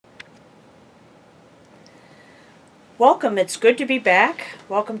Welcome. It's good to be back.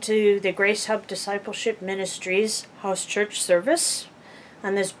 Welcome to the Grace Hub Discipleship Ministries house church service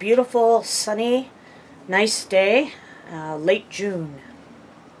on this beautiful, sunny, nice day, late June.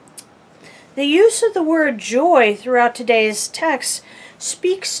 The use of the word joy throughout today's text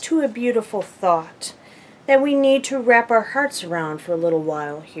speaks to a beautiful thought that we need to wrap our hearts around for a little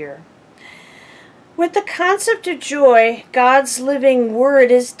while here. With the concept of joy, God's living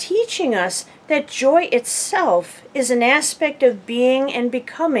word is teaching us that joy itself is an aspect of being and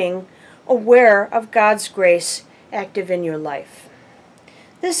becoming aware of God's grace active in your life.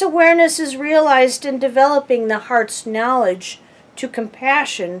 This awareness is realized in developing the heart's knowledge to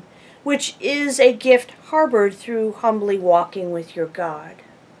compassion, which is a gift harbored through humbly walking with your God.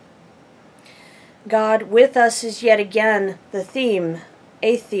 God with us is yet again a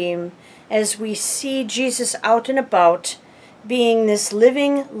theme, as we see Jesus out and about, being this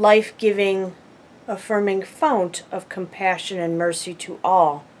living, life-giving, affirming fount of compassion and mercy to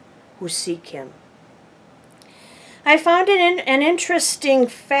all who seek him. I found it an interesting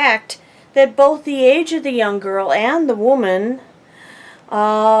fact that both the age of the young girl and the woman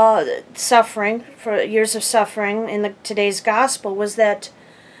suffering for years of suffering in today's gospel was that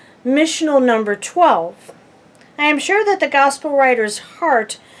missional number 12. I am sure that the gospel writer's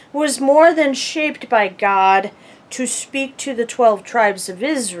heart was more than shaped by God to speak to the 12 tribes of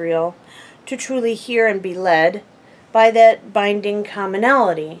Israel, to truly hear and be led by that binding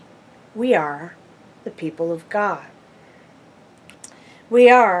commonality. We are the people of God. We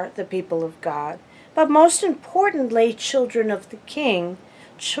are the people of God, but most importantly, children of the King,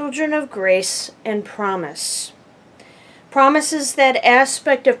 children of grace and promise. Promise is that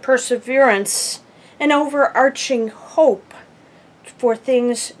aspect of perseverance, an overarching hope for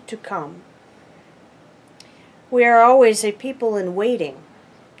things to come. We are always a people in waiting,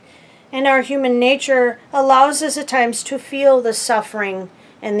 and our human nature allows us at times to feel the suffering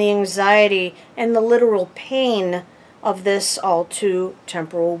and the anxiety and the literal pain of this all too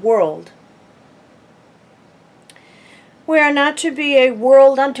temporal world. We are not to be a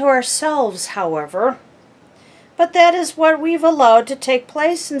world unto ourselves, however, but that is what we've allowed to take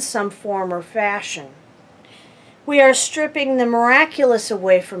place in some form or fashion. We are stripping the miraculous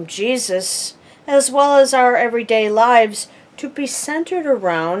away from Jesus, as well as our everyday lives, to be centered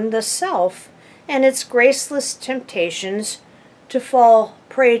around the self and its graceless temptations to fall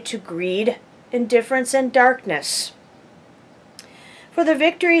prey to greed, indifference, and darkness. For the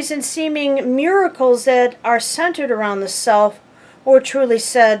victories and seeming miracles that are centered around the self, or truly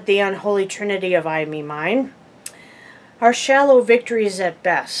said, the unholy trinity of I, me, mine, are shallow victories at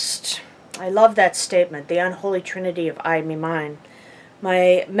best. I love that statement, the unholy trinity of I, me, mine.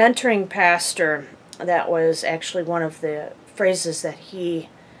 My mentoring pastor, that was actually one of the phrases that he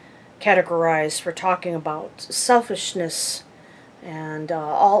categorized for talking about selfishness and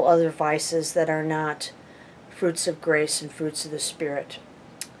all other vices that are not fruits of grace and fruits of the Spirit.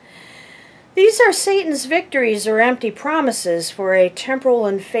 These are Satan's victories or empty promises for a temporal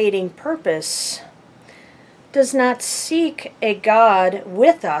and fading purpose. Does not seek a God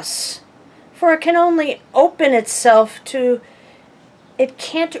with us, for it can only open itself to, it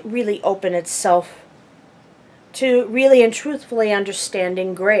can't really open itself to really and truthfully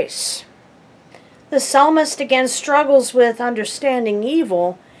understanding grace. The psalmist again struggles with understanding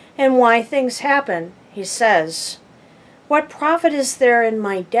evil and why things happen. He says, "What profit is there in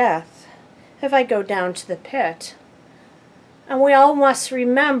my death if I go down to the pit?" And we all must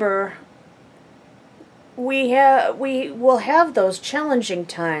remember we will have those challenging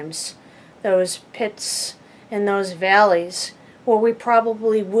times, those pits and those valleys, where we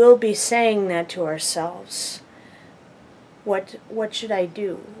probably will be saying that to ourselves. What should I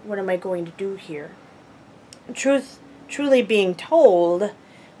do? What am I going to do here? Truly being told,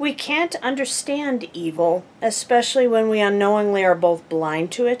 we can't understand evil, especially when we unknowingly are both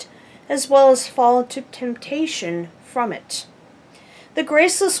blind to it, as well as fall into temptation from it. The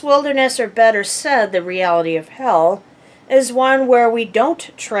graceless wilderness, or better said, the reality of hell, is one where we don't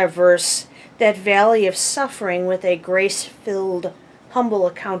traverse that valley of suffering with a grace-filled, humble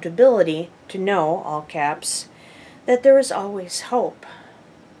accountability to know, all caps, that there is always hope.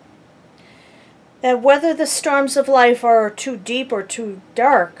 That whether the storms of life are too deep or too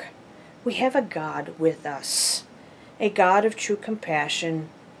dark, we have a God with us, a God of true compassion,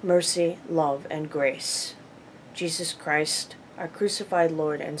 mercy, love, and grace. Jesus Christ, our crucified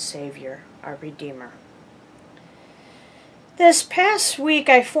Lord and Savior, our Redeemer. This past week,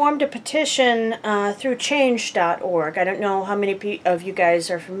 I formed a petition through change.org. I don't know how many of you guys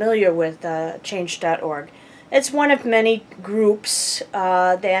are familiar with change.org. It's one of many groups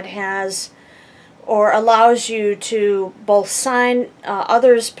that has or allows you to both sign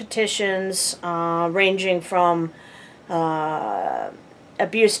others' petitions ranging from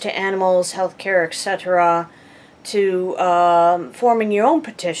abuse to animals, healthcare, etc., to forming your own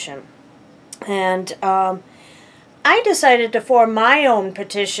petition. And I decided to form my own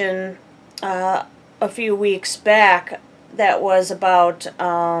petition a few weeks back that was about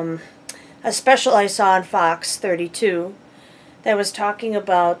a special I saw on Fox 32 that was talking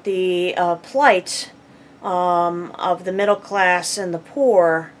about the plight of the middle class and the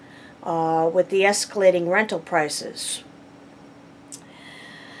poor with the escalating rental prices.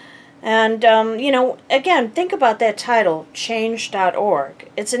 And, again, think about that title,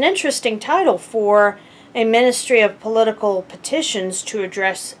 change.org. It's an interesting title for a ministry of political petitions to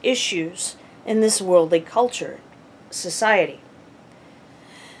address issues in this worldly culture, society.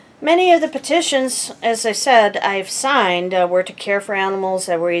 Many of the petitions, as I said, I've signed were to care for animals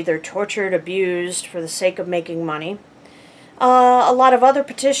that were either tortured, abused for the sake of making money. A lot of other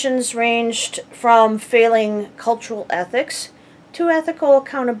petitions ranged from failing cultural ethics to ethical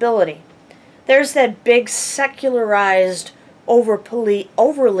accountability. There's that big secularized, overly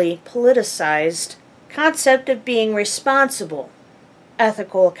politicized concept of being responsible,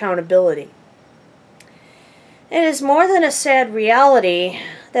 ethical accountability. It is more than a sad reality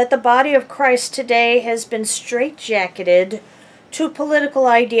that the body of Christ today has been straitjacketed to political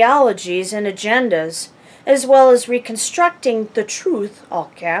ideologies and agendas, as well as reconstructing the truth, all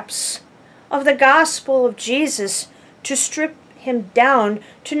caps, of the gospel of Jesus to strip him down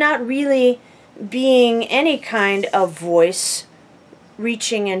to not really being any kind of voice,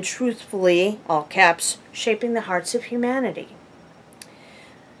 reaching and truthfully, all caps, shaping the hearts of humanity.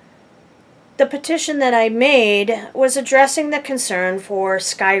 The petition that I made was addressing the concern for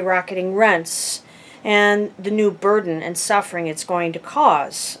skyrocketing rents and the new burden and suffering it's going to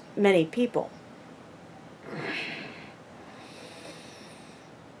cause many people.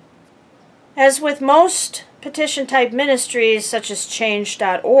 As with most petition-type ministries such as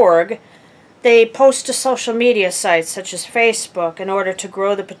change.org, they post to social media sites such as Facebook in order to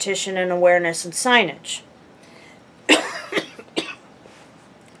grow the petition in awareness and signage.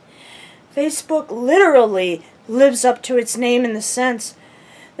 Facebook literally lives up to its name in the sense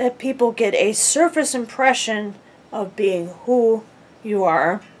that people get a surface impression of being who you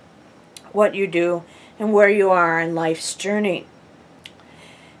are, what you do, and where you are in life's journey.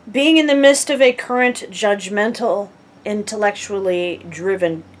 Being in the midst of a current judgmental, intellectually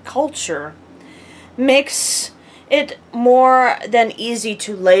driven culture makes it more than easy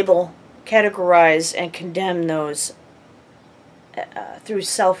to label, categorize, and condemn those through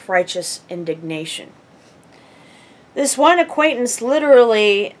self-righteous indignation. This one acquaintance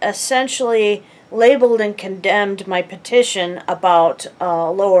literally, essentially labeled and condemned my petition about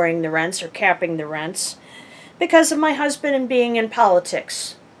lowering the rents or capping the rents because of my husband and being in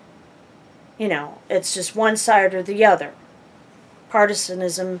politics. You know, it's just one side or the other.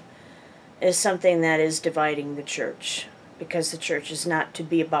 Partisanism is something that is dividing the church because the church is not to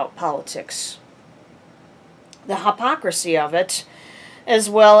be about politics. The hypocrisy of it, as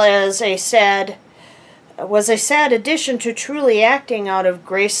well as was a sad addition to truly acting out of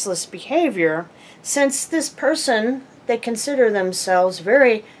graceless behavior, since this person, they consider themselves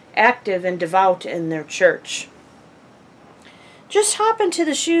very active and devout in their church. Just hop into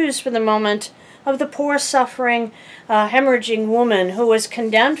the shoes for the moment of the poor, suffering, hemorrhaging woman who was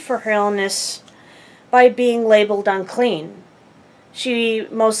condemned for her illness by being labeled unclean. She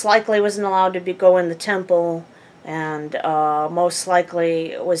most likely wasn't allowed to go in the temple, and most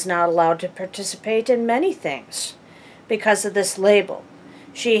likely was not allowed to participate in many things because of this label.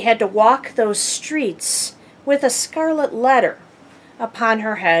 She had to walk those streets with a scarlet letter upon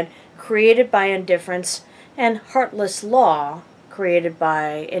her head created by indifference and heartless law created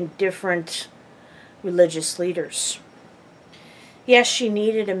by indifferent religious leaders. Yes, she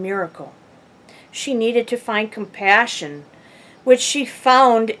needed a miracle. She needed to find compassion, which she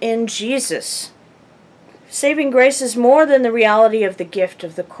found in Jesus. Saving grace is more than the reality of the gift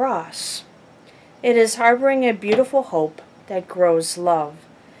of the cross. It is harboring a beautiful hope that grows love,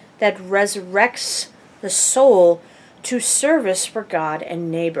 that resurrects the soul to service for God and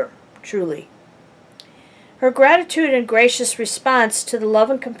neighbor, truly. Her gratitude and gracious response to the love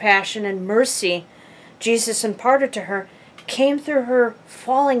and compassion and mercy Jesus imparted to her came through her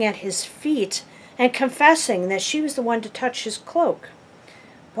falling at his feet and confessing that she was the one to touch his cloak.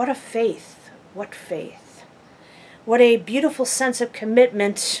 What a faith! What faith! What a beautiful sense of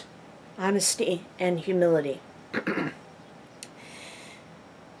commitment, honesty, and humility.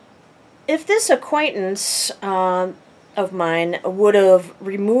 If this acquaintance of mine would have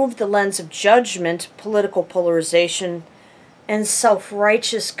removed the lens of judgment, political polarization, and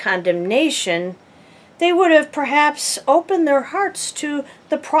self-righteous condemnation, they would have perhaps opened their hearts to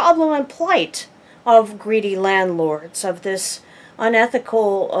the problem and plight of greedy landlords, of this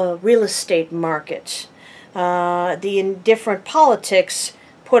unethical real estate market, the indifferent politics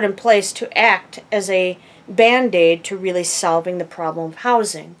put in place to act as a band-aid to really solving the problem of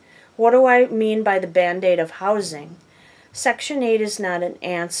housing. What do I mean by the band-aid of housing? Section 8 is not an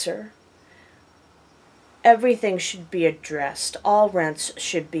answer. Everything should be addressed. All rents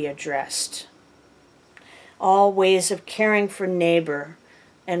should be addressed. All ways of caring for neighbor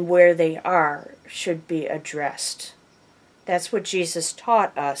and where they are should be addressed. That's what Jesus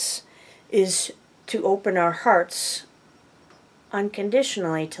taught us, is to open our hearts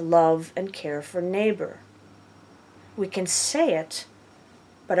unconditionally to love and care for neighbor. We can say it,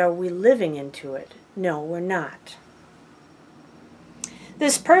 but are we living into it? No, we're not.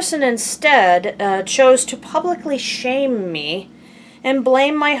 This person instead chose to publicly shame me and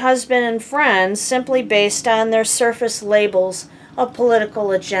blame my husband and friends simply based on their surface labels of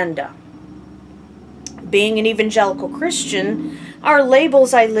political agenda. Being an evangelical Christian are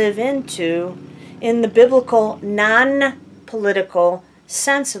labels I live into in the biblical non-political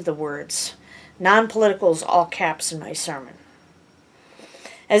sense of the words. Non-political is all caps in my sermon.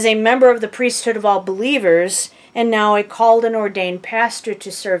 As a member of the priesthood of all believers, and now a called and ordained pastor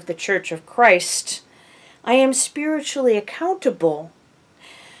to serve the Church of Christ, I am spiritually accountable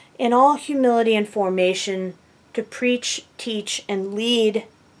in all humility and formation to preach, teach, and lead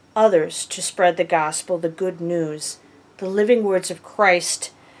others to spread the gospel, the good news, the living words of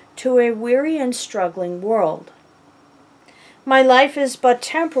Christ to a weary and struggling world. My life is but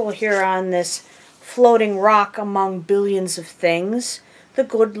temporal here on this floating rock among billions of things the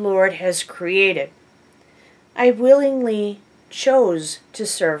good Lord has created. I willingly chose to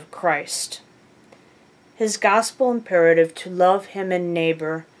serve Christ. His gospel imperative to love him and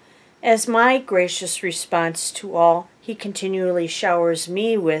neighbor as my gracious response to all he continually showers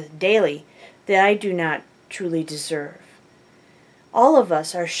me with daily that I do not truly deserve. All of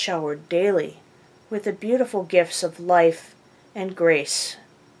us are showered daily with the beautiful gifts of life and grace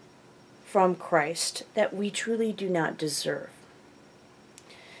from Christ that we truly do not deserve.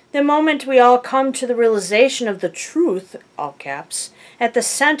 The moment we all come to the realization of the truth, all caps, at the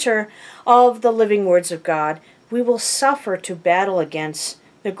center of the living words of God, we will suffer to battle against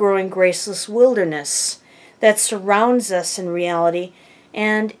the growing graceless wilderness that surrounds us in reality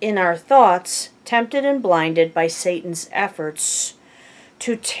and in our thoughts, tempted and blinded by Satan's efforts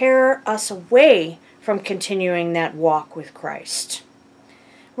to tear us away from continuing that walk with Christ.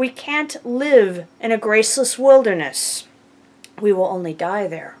 We can't live in a graceless wilderness. We will only die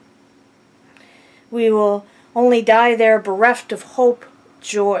there. We will only die there bereft of hope,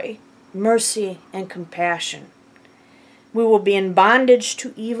 joy, mercy, and compassion. We will be in bondage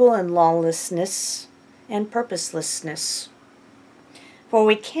to evil and lawlessness and purposelessness. For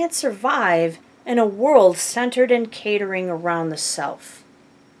we can't survive in a world centered and catering around the self.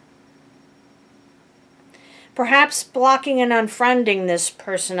 Perhaps blocking and unfriending this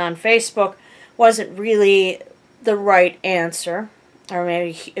person on Facebook wasn't really the right answer. Or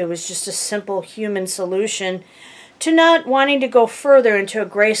maybe it was just a simple human solution to not wanting to go further into a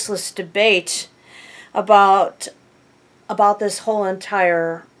graceless debate about this whole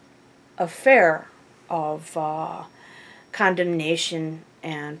entire affair of condemnation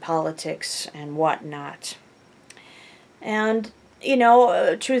and politics and whatnot. And, you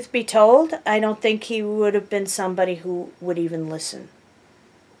know, truth be told, I don't think he would have been somebody who would even listen.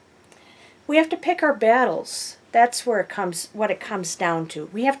 We have to pick our battles. That's what it comes down to.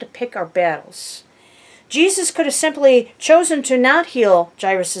 We have to pick our battles. Jesus could have simply chosen to not heal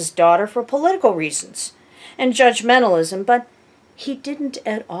Jairus' daughter for political reasons and judgmentalism, but he didn't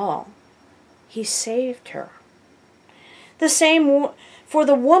at all. He saved her. The same for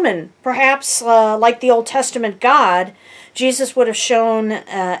the woman. Perhaps like the Old Testament God, Jesus would have shown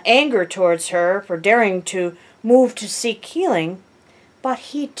anger towards her for daring to move to seek healing, but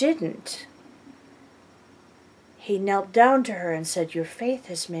he didn't. He knelt down to her and said, "Your faith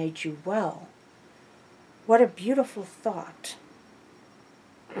has made you well." What a beautiful thought.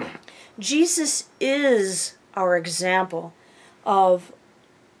 Jesus is our example of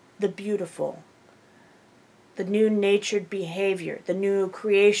the beautiful, the new natured behavior, the new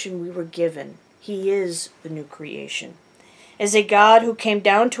creation we were given. He is the new creation. As a God who came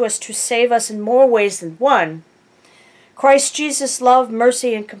down to us to save us in more ways than one, Christ Jesus' love,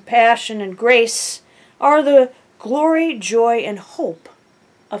 mercy, and compassion and grace are the glory, joy, and hope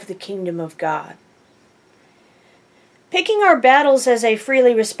of the kingdom of God. Picking our battles as a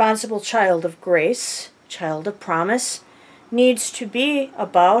freely responsible child of grace, child of promise, needs to be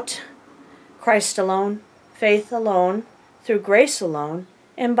about Christ alone, faith alone, through grace alone,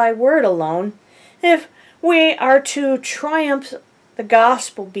 and by word alone, if we are to triumph the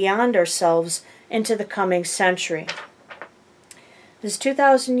gospel beyond ourselves into the coming century. It is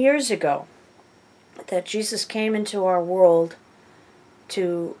 2,000 years ago that Jesus came into our world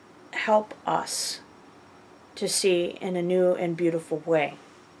to help us to see in a new and beautiful way.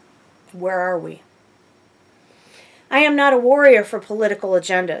 Where are we? I am not a warrior for political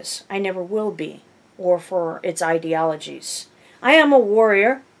agendas. I never will be, or for its ideologies. I am a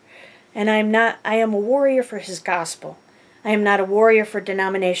warrior, and I am a warrior for his gospel. I am not a warrior for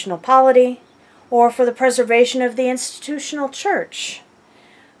denominational polity, or for the preservation of the institutional church.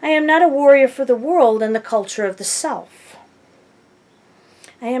 I am not a warrior for the world and the culture of the self.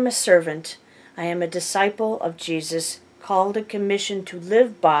 I am a servant. I am a disciple of Jesus, called and commissioned to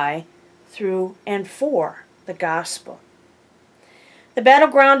live by, through, and for the gospel. The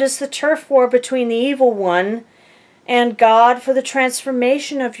battleground is the turf war between the evil one and God for the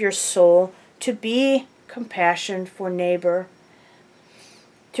transformation of your soul to be compassion for neighbor,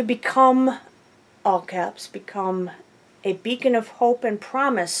 to become, all caps, become a beacon of hope and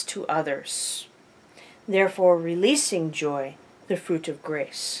promise to others, therefore releasing joy, the fruit of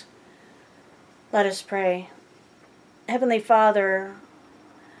grace. Let us pray. Heavenly Father,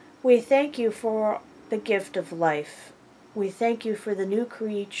 we thank you for the gift of life. We thank you for the new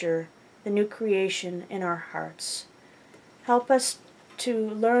creature, the new creation in our hearts. Help us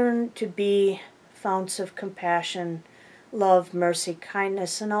to learn to be founts of compassion, love, mercy,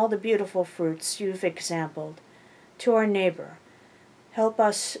 kindness, and all the beautiful fruits you've exampled to our neighbor. Help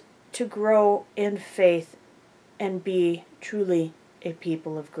us to grow in faith and be truly a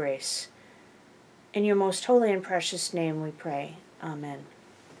people of grace. In your most holy and precious name we pray. Amen.